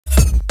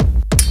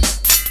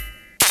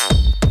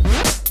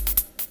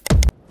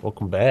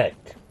Welcome back.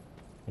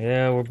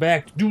 Yeah, we're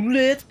back to do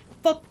let's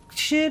fuck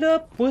shit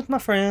up with my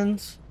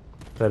friends.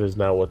 That is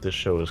not what this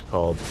show is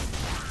called.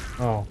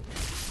 Oh,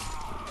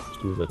 Let's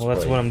do Let's well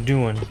that's Play. what I'm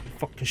doing.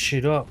 Fucking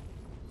shit up.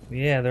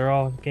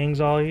 Yeah, gang's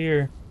all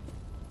here.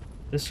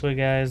 This way,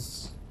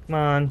 guys. Come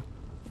on.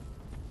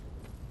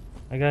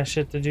 I got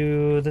shit to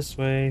do this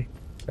way.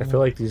 I feel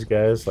like these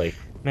guys,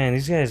 Man,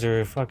 these guys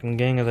are a fucking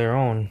gang of their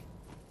own.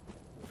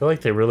 I feel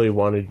like they really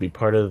wanted to be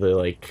part of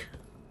the,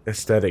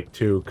 aesthetic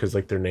too, because,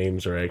 their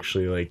names are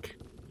actually,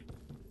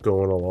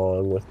 going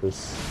along with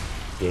this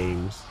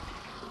games.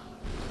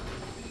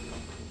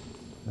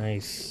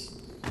 Nice.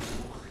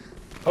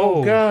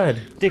 Oh,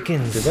 God!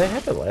 Dickens. Did that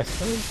happen last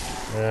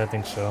time? Yeah, I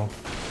think so.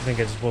 I think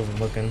I just wasn't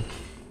looking.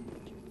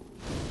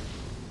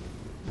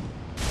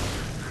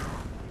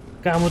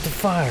 Got him with the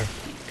fire.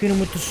 Get him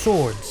with the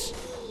swords.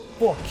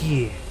 Fuck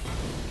yeah.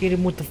 Get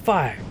him with the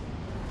fire.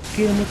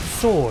 Get him with the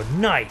sword.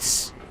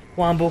 Nice.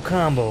 Wombo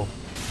combo.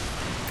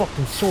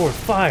 Fucking sword,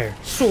 fire,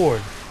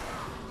 sword.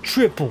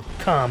 Triple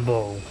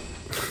combo.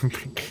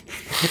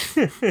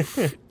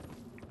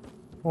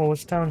 Oh,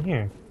 what's down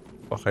here?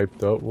 All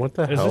hyped up. What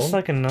the Is hell? this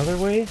like another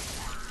way?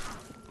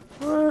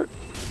 What?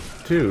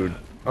 Dude.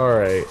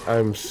 Alright,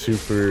 I'm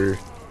super...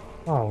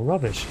 Oh,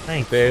 rubbish.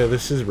 Thanks. There,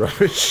 this is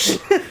rubbish.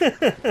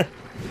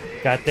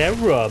 Got that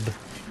rub.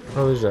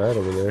 Oh, there's an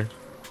item in there.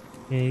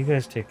 Yeah, you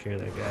guys take care of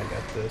that guy. I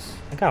got this.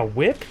 I got a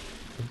whip?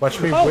 Watch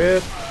me Oh.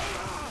 whip.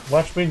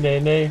 Watch me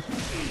nay-nay.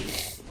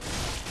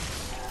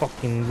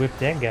 Fucking whip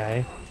that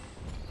guy.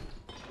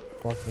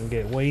 Fucking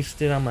get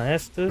wasted on my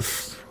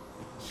Estus.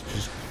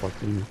 Just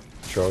fucking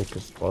drunk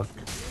as fuck.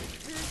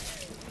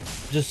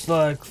 Just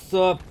like,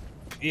 sup?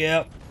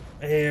 Yep.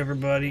 Hey,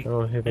 everybody.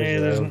 Oh, hey,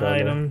 There's an down there.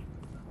 item.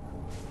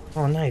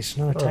 Oh, nice.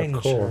 Another Oh, Titan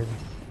cool. shard.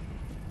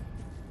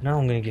 Now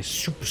I'm gonna get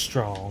super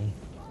strong.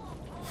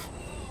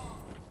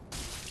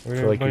 Where'd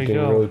I feel like you're everybody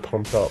getting go? really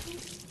pumped up.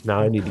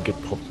 Now I need to get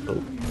pumped up.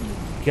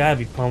 Gotta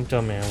be pumped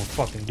up, man. We're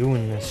fucking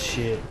doing this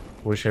shit.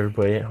 Wish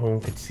everybody at home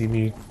could see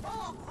me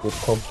get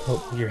pumped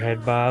up. Your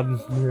head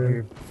bob. Yeah.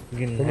 You're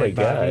getting Oh my head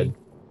bobby. god.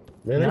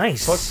 Man,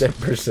 Nice. Fuck that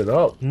person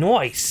up.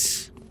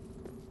 Nice.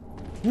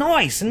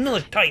 Nice. Another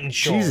Titan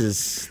shard.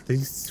 Jesus.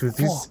 These,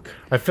 Fuck.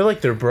 I feel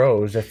like they're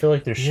bros. I feel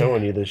like they're Yeah.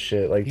 showing you this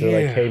shit. Like,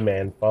 they're Yeah. like, hey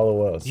man,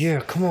 follow us.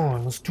 Yeah, come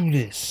on. Let's do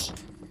this.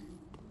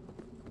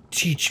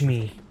 Teach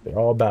me. They're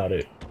all about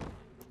it.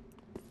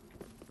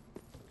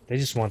 They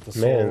just want the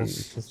Man,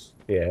 souls.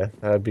 yeah,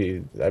 that'd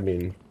be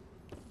me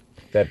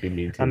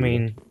too. I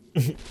mean,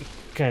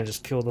 kind of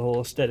just killed the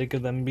whole aesthetic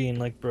of them being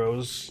like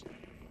bros.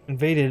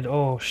 Invaded.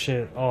 Oh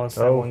shit. Oh, it's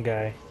that Oh. one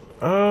guy.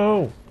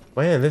 Oh,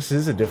 man, this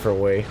is a different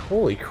way.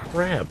 Holy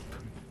crap.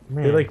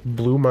 Man. It like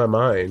blew my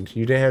mind.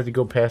 You didn't have to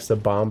go past the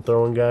bomb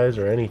throwing guys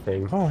or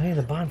anything. Oh, hey,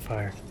 the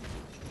bonfire.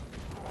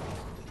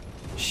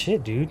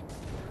 Shit, dude.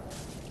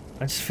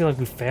 I just feel like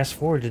we fast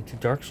forwarded to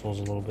Dark Souls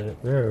a little bit.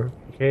 Yeah.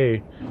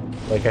 Okay.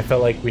 Like I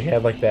felt like we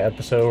had like that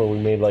episode where we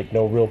made like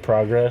no real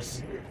progress,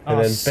 and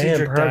Oh, then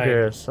Cedric bam, died.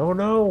 progress. Oh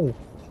no,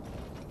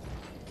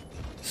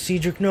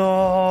 Cedric,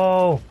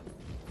 no!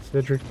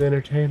 Cedric the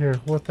Entertainer.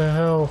 What the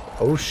hell?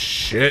 Oh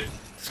shit.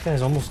 This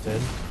guy's almost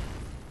dead.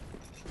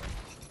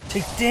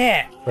 Take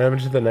that! What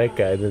happened to the night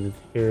guy? The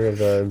hero of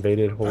the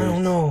invaded I horde?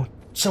 don't know.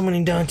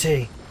 Summoning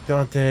Dante.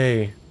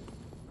 Dante.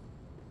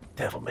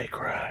 Devil May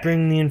Cry.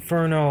 Bring the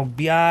Inferno,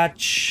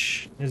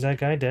 biatch. Is that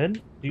guy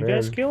dead? Do you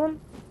guys Man. kill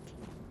him?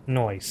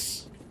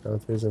 Nice.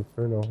 Dante's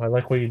Inferno. I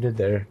like what you did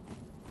there.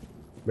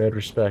 Mad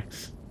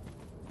respects.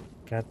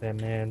 Got that,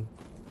 man.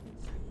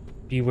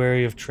 Be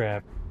wary of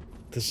trap.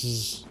 This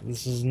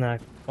is not.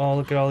 Oh,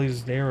 look at all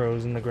these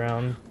arrows in the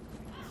ground.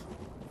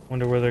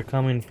 Wonder where they're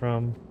coming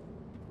from.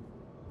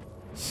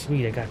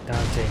 Sweet, I got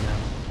Dante now.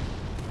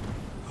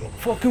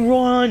 Fucking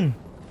run!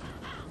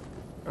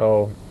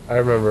 Oh, I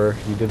remember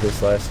you did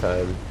this last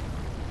time.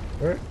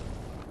 Where?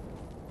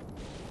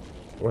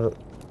 Well,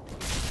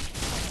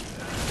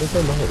 what's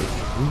our nose?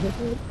 You get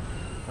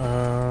that?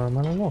 I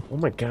don't know. Oh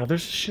my god,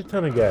 there's a shit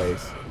ton of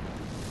guys.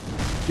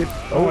 Get,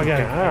 Oh, oh I got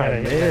it, I god, got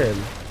it.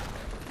 man.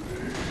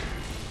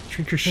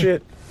 Drink your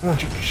shit.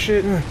 Drink your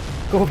shit.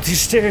 Go up these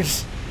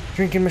stairs.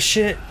 Drinking my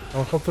shit.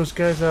 I'll help those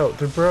guys out.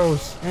 They're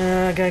bros.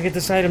 I gotta get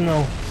this item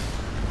though.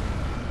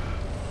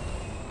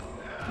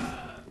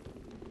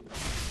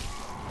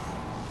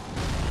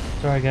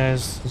 Sorry,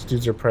 guys. These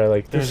dudes are probably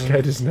like, this There's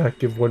guy does not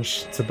give one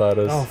shits about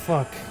us. Oh,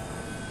 fuck.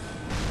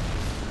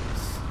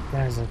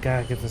 Guys, I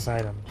gotta get this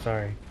item.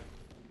 Sorry.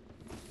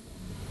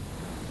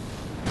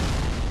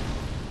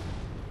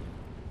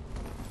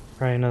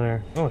 Probably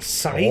another. Oh, a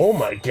scythe? Oh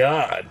my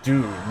god,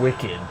 dude,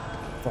 wicked.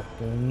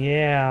 Fucking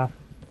yeah.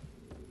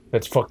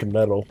 That's fucking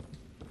metal.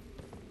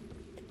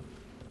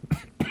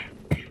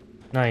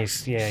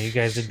 Nice. Yeah, you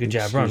guys did a good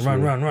job. Excuse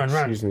Run, me. run, run, run,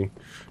 run. Excuse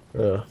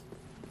me.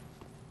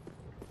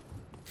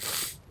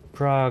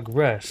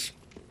 Progress.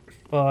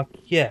 Fuck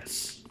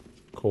yes.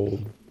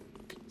 Cold.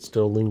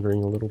 Still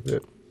lingering a little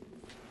bit.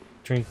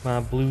 Drink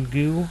my blue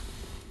goo.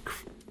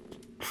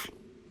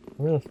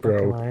 Where the fuck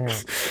Bro. am I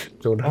at?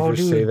 Don't Oh, ever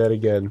say dude, that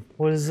again.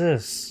 what is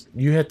this?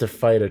 You have to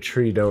fight a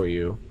tree, don't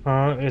you?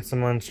 Huh? It's a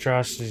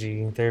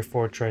monstrosity,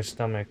 therefore try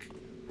stomach.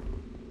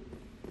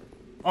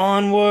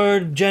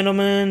 Onward,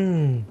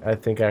 gentlemen! I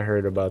think I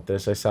heard about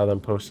this. I saw them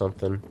post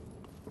something.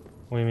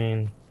 What do you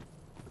mean?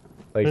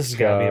 This has Like,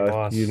 gotta be a you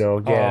boss.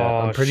 know, yeah,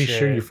 I'm Oh, pretty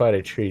sure you shit. fight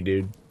a tree,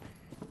 dude.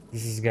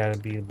 This has gotta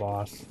be the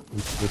boss.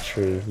 It's the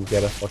tree. You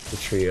gotta fuck the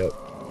tree up.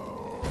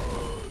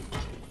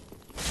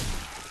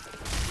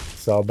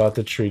 It's all about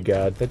the tree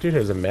god. That dude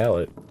has a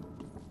mallet.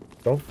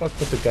 Don't fuck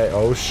with the guy.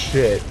 Oh,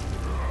 shit.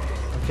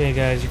 Okay,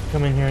 guys, you can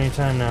come in here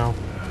anytime now.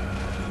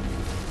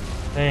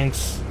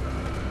 Thanks.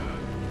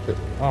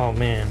 Oh,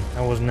 man.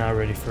 I was not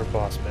ready for a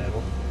boss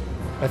battle.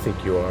 I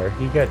think you are.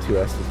 You got two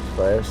Estus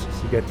flasks.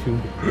 You got two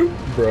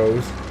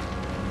bros.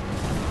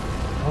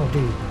 Oh,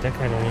 dude, that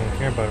guy don't even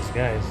care about his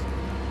guys.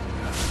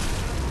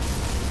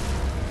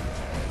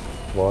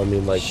 Well, I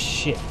mean, like,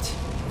 Shit.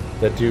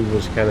 that dude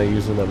was kind of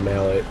using a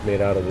mallet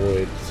made out of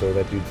wood, so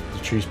that dude, the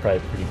tree's probably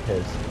pretty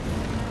pissed.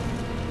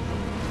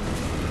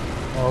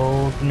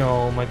 Oh,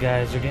 no, my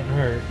guys are getting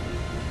hurt.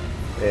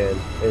 And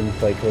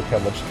like, look how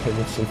much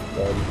damage they've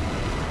done.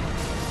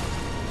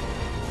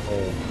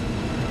 Oh. I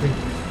think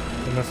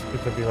they must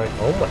have to be like,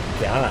 Oh my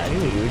god,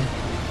 dude.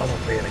 Oh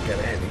man, I got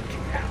a headache.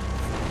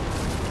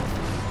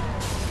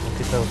 look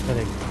at those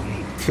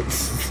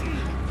headaches.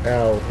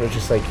 Ow, it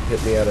just like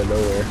hit me out of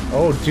nowhere.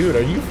 Oh dude,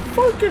 are you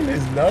fucking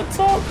his nuts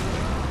up?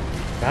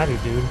 Got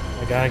it, dude.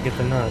 I gotta get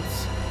the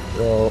nuts.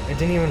 Well, It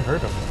didn't even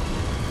hurt him.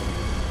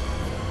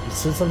 you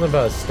said something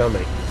about his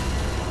stomach.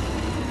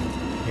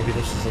 Maybe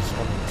this is his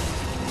stomach.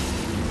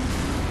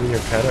 I mean, you're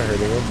kind of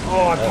hurting him.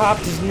 Oh, I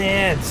popped his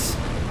nads.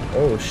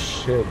 Oh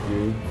shit,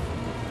 dude.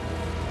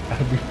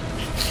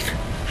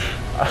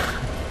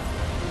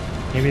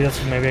 Maybe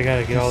I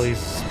gotta get all these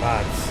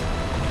spots.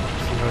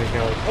 See how he's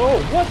got like,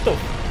 oh, what the?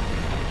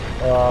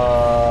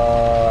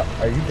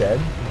 Are you dead?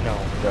 No.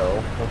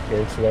 No.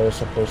 Okay, so that was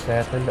supposed to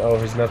happen. Oh,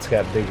 his nuts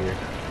got bigger.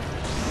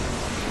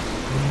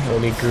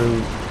 And he's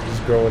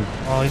growing.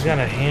 Oh, he's got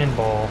a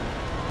handball.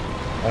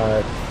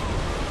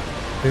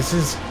 This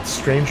is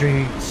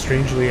strangely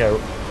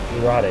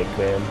erotic,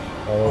 man.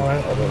 I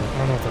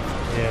don't know if that's,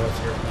 yeah, that's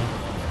hurt me.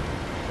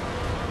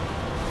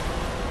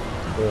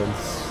 And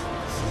this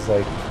is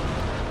like,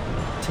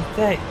 Take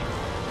that.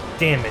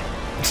 Damn it.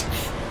 it's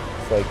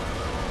like,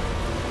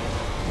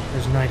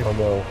 There's an item. oh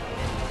no.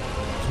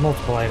 There's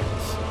multiple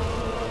items.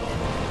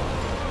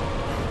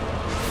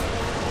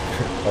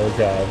 Oh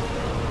god.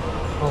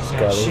 Oh, God,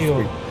 got a this is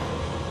shield.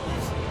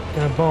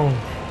 Got a bone.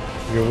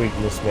 your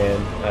weakness, man.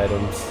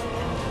 Items.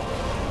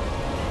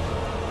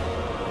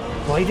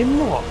 Light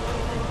him up.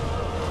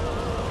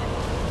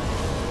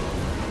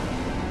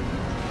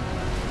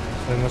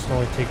 So he must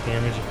only take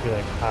damage if you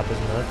like pop his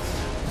nuts.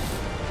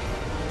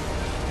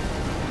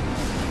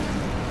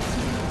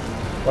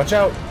 Watch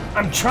out!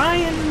 I'm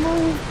trying to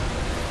move.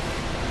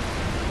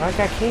 Like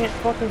I can't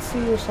fucking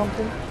see or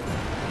something.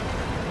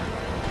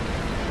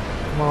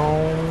 Come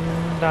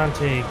on,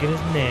 Dante, get his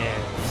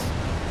nads.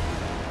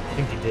 I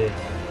think he did.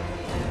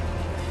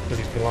 Because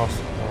he lost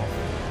it.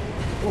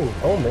 Ooh,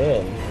 oh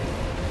man.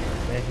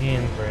 That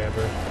hand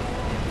grabber.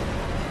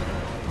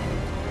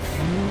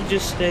 You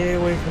just stay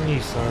away from me,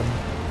 son.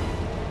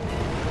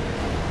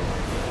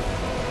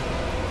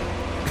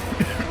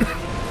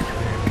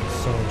 I'm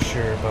so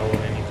unsure about what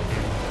I need to do.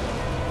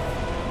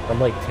 I'm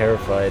like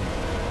terrified.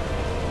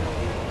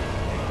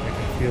 I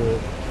can feel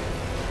it.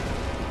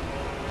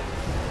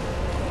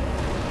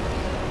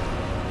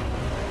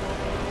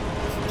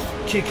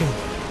 Kick him. I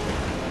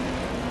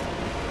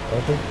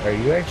don't think, are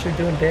you actually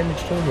doing damage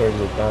to him, or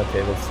is it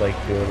Dante that's like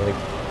doing like...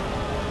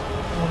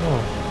 I don't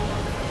know.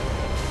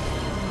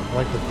 I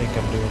like to think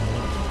I'm doing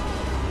that.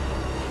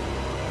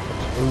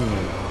 Ooh,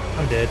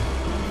 I'm dead.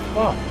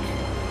 fuck.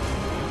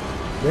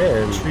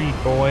 Man. Tree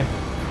boy.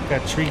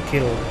 Got tree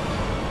killed.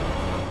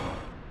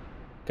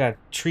 Got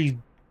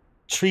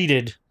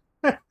treated.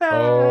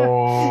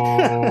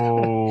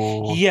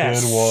 Oh,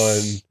 Yes. good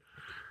one.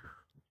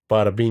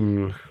 Bada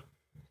bing.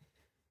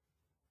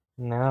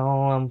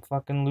 Now I'm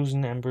fucking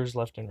losing embers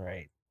left and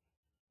right.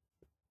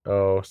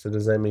 Oh, so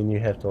does that mean you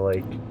have to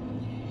like...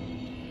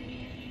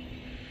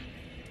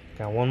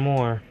 Got one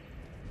more.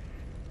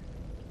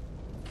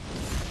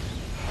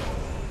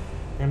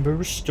 Ember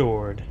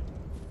restored.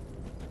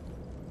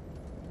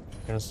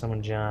 Gonna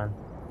summon John.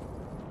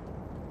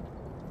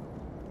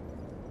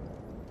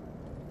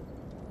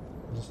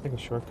 Is this like a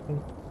shortcut?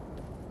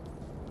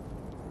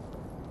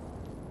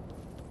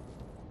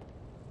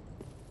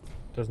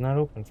 Does not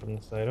open from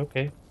the side.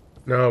 Okay.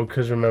 No,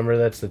 because remember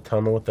that's the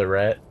tunnel with the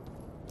rat?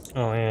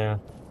 Oh yeah.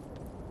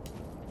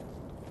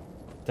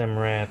 Them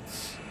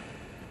rats.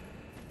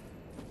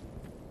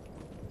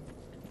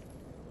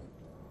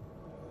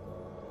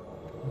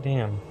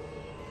 Damn.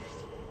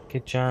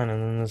 Get John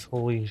and then this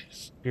holy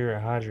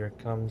spirit Hydra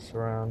comes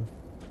around.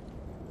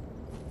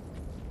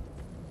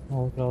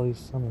 Oh, look at all these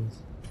summons.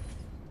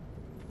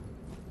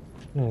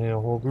 I'm gonna get a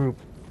whole group.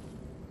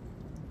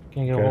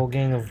 Can't get a Okay. whole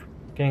gang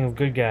of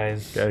good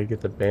guys. Gotta get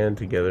the band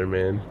together,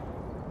 man.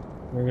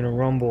 We're gonna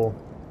rumble.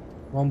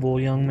 Rumble,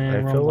 young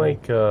man, I feel rumble.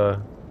 like,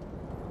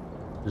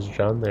 is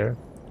John there?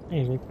 Hey,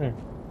 he's right there.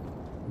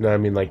 No, I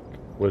mean, like,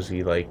 was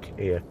he, like,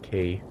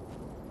 AFK?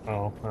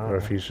 Oh, I Or don't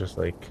if know. he's just,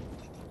 like,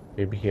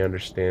 maybe he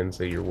understands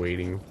that you're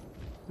waiting.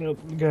 Nope,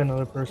 we got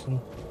another person.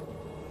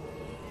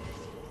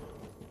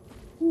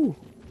 Whew.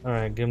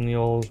 Alright, give him the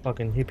old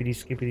fucking hippity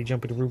skippity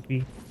jumpity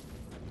roopy.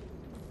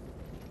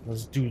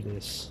 Let's do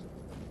this.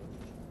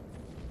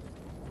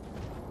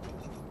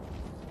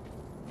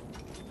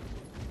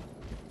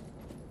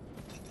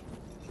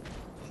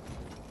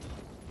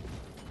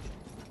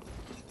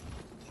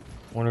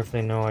 Wonder if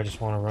they know I just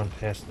want to run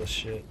past this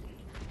shit.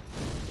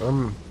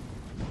 No,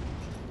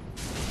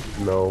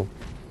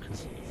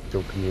 because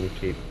don't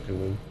communicate to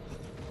him.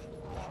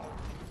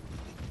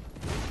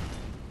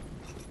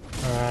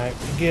 Alright,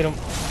 get him.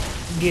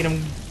 Get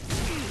him.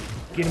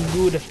 Get him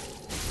good.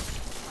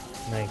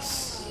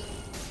 Nice.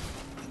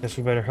 Guess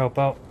we better help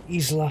out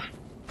Isla.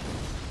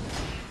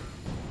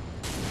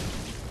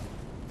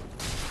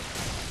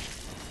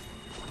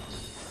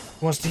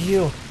 He wants to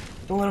heal.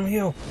 Don't let him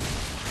heal.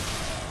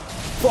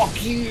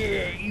 Fuck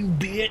yeah, you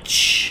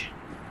bitch.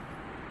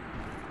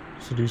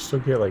 So do you still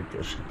get, like,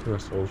 a shit ton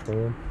of souls from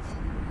him?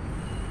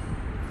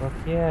 Fuck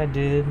yeah, I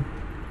did.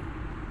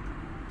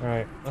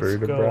 Alright, let's go.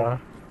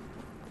 Vertebra?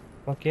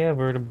 Fuck yeah,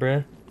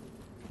 vertebra.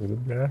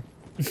 Vertebra?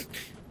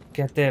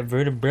 Got that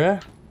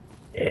vertebra?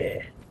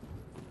 Yeah.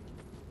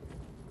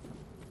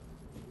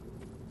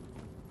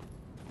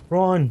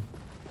 Run!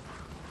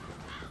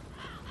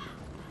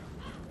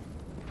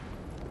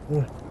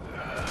 Ugh.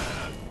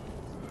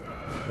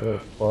 Oh,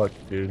 fuck,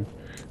 dude.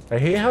 I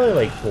hate how they,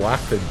 like,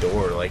 block the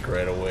door, like,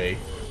 right away.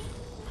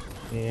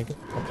 Yeah, get the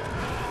fuck out.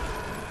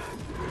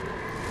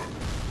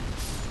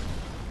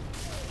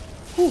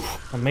 Whew,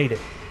 I made it.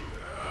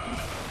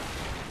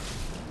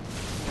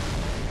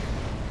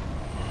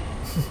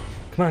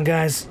 Come on,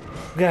 guys.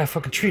 We got a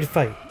fucking tree to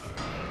fight.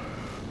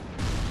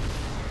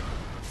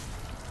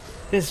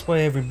 This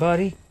way,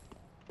 everybody.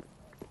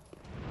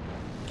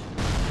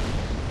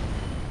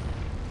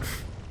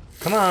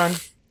 Come on.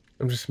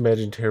 I'm just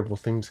imagining terrible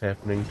things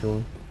happening to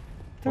him.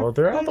 Oh,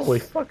 they're all the way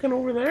fucking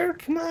over there?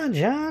 Come on,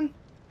 John.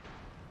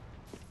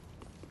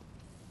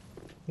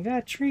 We got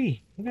a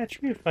tree. We got a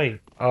tree to fight.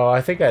 Oh,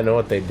 I think I know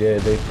what they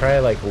did. They probably,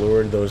 like,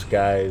 lured those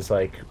guys,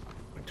 like,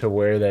 to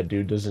where that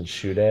dude doesn't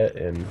shoot at,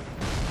 and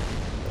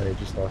they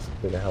just lost a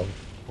bit of health.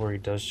 Where he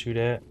does shoot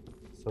at,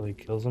 so he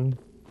kills him.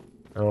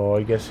 Oh,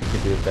 I guess you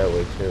could do it that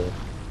way, too.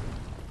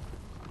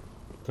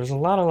 There's a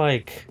lot of,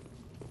 like...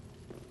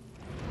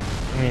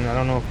 I mean, I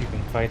don't know if you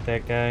can fight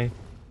that guy,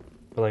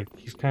 but, like,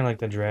 he's kind of like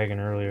the dragon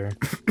earlier.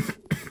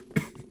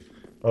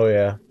 Oh,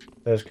 yeah.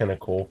 That was kind of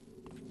cool.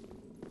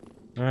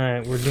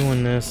 Alright, we're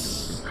doing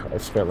this. I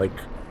spent, like,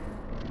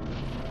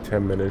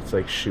 10 minutes,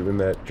 like, shooting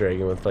that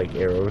dragon with, like,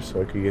 arrows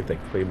so I could get that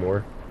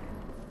claymore.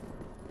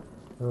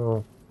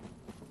 Oh.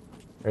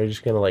 Are you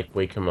just gonna, like,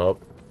 wake him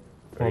up?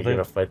 Or are you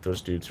gonna fight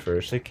those dudes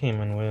first? They came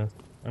in with...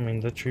 I mean,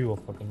 the tree will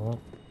fuck him up.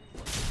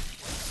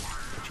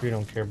 The tree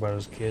don't care about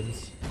his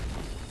kids.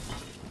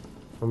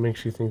 What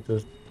makes you think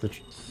those are the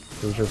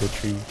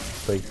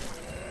trees? Like,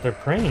 they're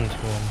praying to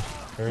him.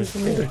 They're his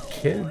kids. They're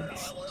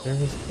kids. They're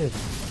his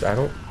kids. I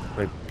don't,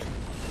 like...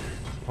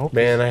 Hope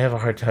Man, I have a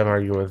hard time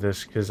arguing with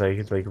this because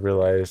I, like,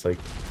 realize, like,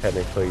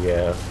 technically,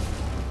 yeah.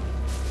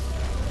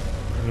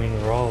 I mean,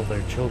 we're all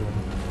their children.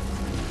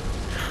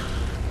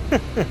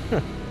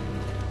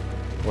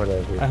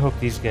 Whatever. I hope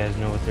these guys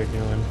know what they're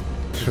doing.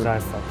 Because I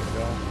fucking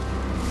don't.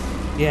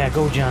 Yeah,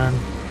 go, John.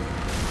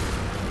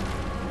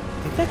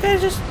 Did that guy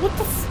just... What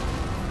the f...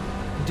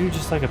 The dude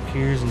just, like,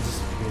 appears and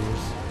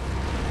disappears.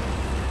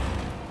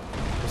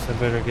 Guess I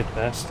better get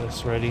the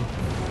Estus ready.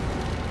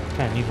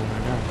 Kinda need one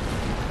right now.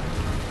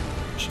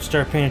 Should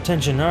start paying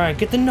attention. Alright,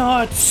 get the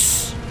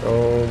nuts!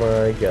 Oh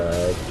my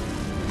god.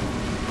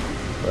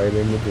 Right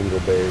in the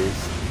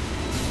dingleberries.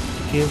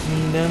 Give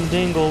me them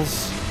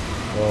dingles.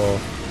 Oh,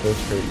 those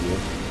hurt you.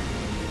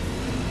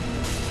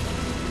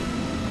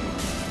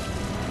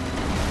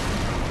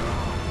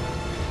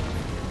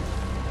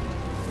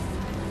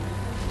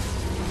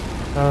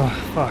 Oh,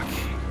 fuck.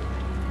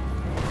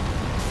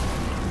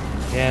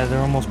 Yeah,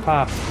 they're almost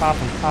popped. Pop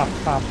them, pop,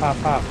 pop, pop,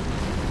 pop.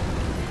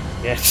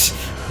 Yes.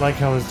 I like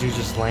how this dude's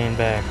just laying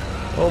back.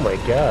 Oh my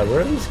god,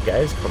 where are these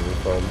guys coming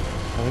from?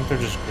 I think they're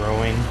just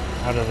growing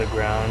out of the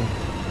ground.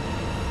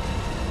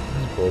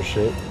 This is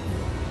bullshit.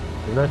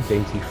 They're not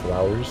dainty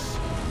flowers.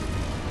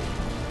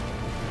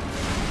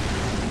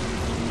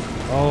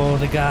 Oh,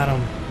 they got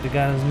him. They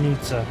got his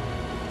Nutsa.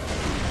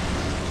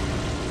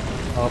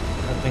 Oh,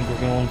 I think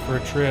we're going for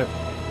a trip.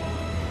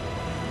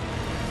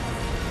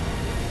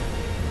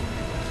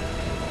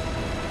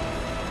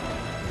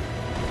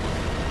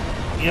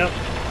 Yep.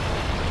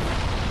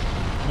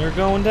 They're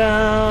going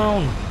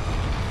down.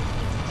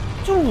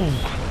 Ooh.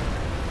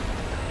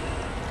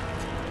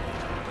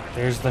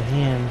 There's the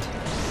hand.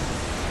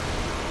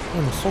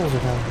 Oh, the souls are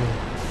down here.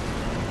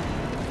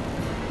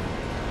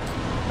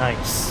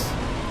 Nice.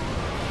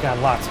 Got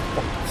lots of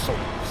fucking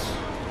souls.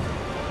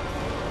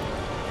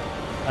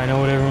 I know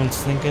what everyone's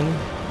thinking.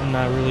 I'm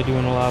not really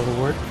doing a lot of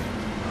the work.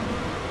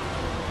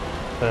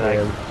 But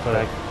Man,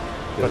 I,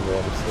 didn't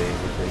want to say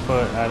anything.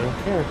 but I don't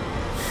care.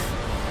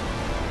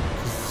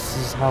 This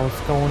is how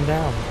it's going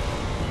down.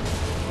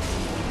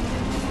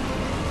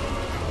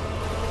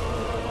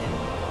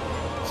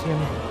 See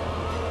him?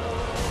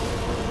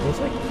 It's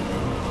like,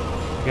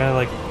 You gotta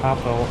like pop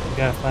a. You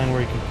gotta find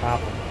where you can pop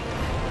him.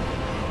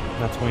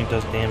 That's when he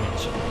does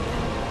damage.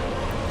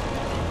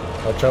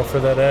 watch out for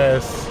that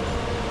ass.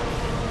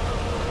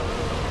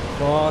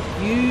 Fuck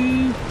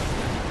you!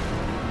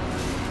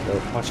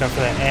 Nope. Watch out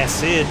for that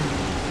acid.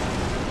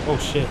 Oh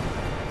shit.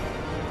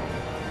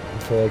 I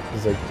feel like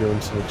he's like doing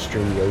some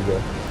extreme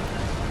yoga.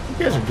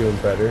 You guys are doing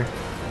better.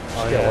 Just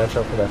Oh, gotta yeah. watch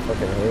out for that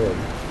fucking hand.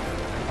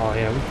 Oh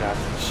yeah, we got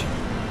this shit.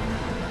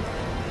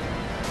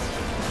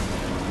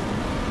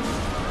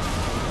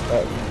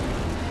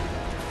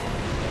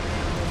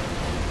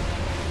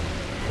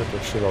 Put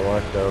that shit on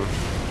lockdown.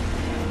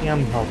 Yeah,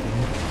 I'm helping.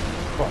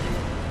 Fuck.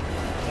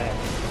 Back.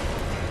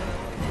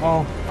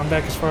 Oh, I'm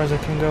back as far as I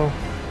can go.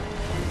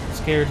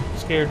 Scared,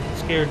 scared,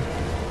 scared.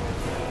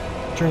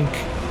 Drink.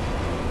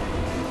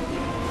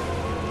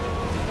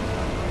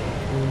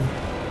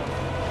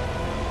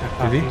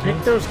 Did he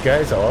pick those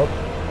guys up?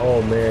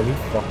 Oh man, he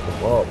fucked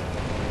them up.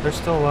 They're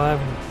still alive.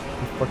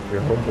 He fucked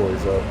your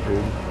homeboys up,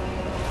 dude.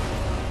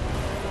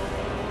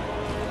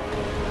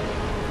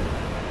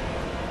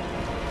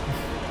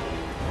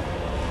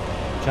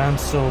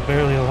 John's still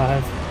barely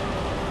alive.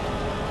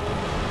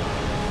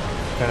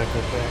 Gotta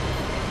go back.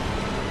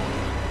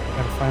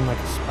 Gotta find like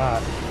a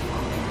spot.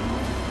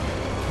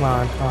 Come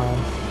on, come on.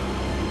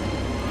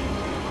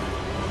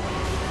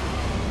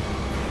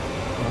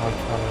 Oh, I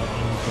can't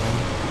aim again.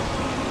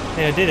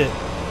 Hey, I did it.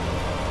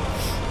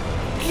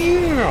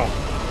 Yeah!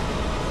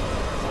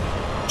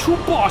 2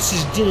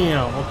 bosses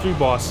down! Well, 3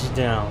 bosses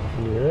down.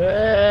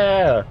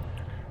 Yeah!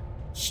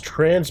 It's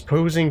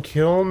transposing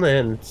kiln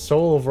and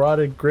soul of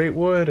rotted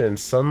greatwood and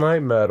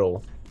sunlight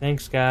metal.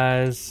 Thanks,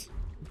 guys.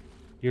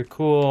 You're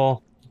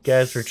cool. You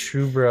guys are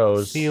true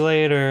bros. See you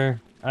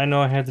later. I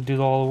know I had to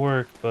do all the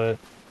work, but...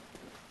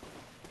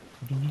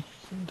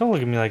 Don't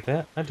look at me like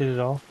that. I did it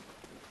all.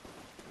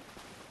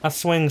 I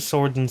swing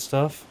swords and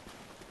stuff.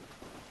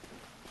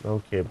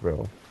 Okay,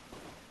 bro.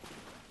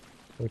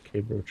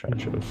 Okay, bro,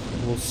 chachos.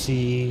 We'll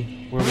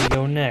see where we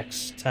go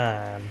next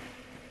time.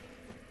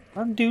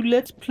 On Do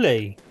Let's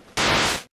Play.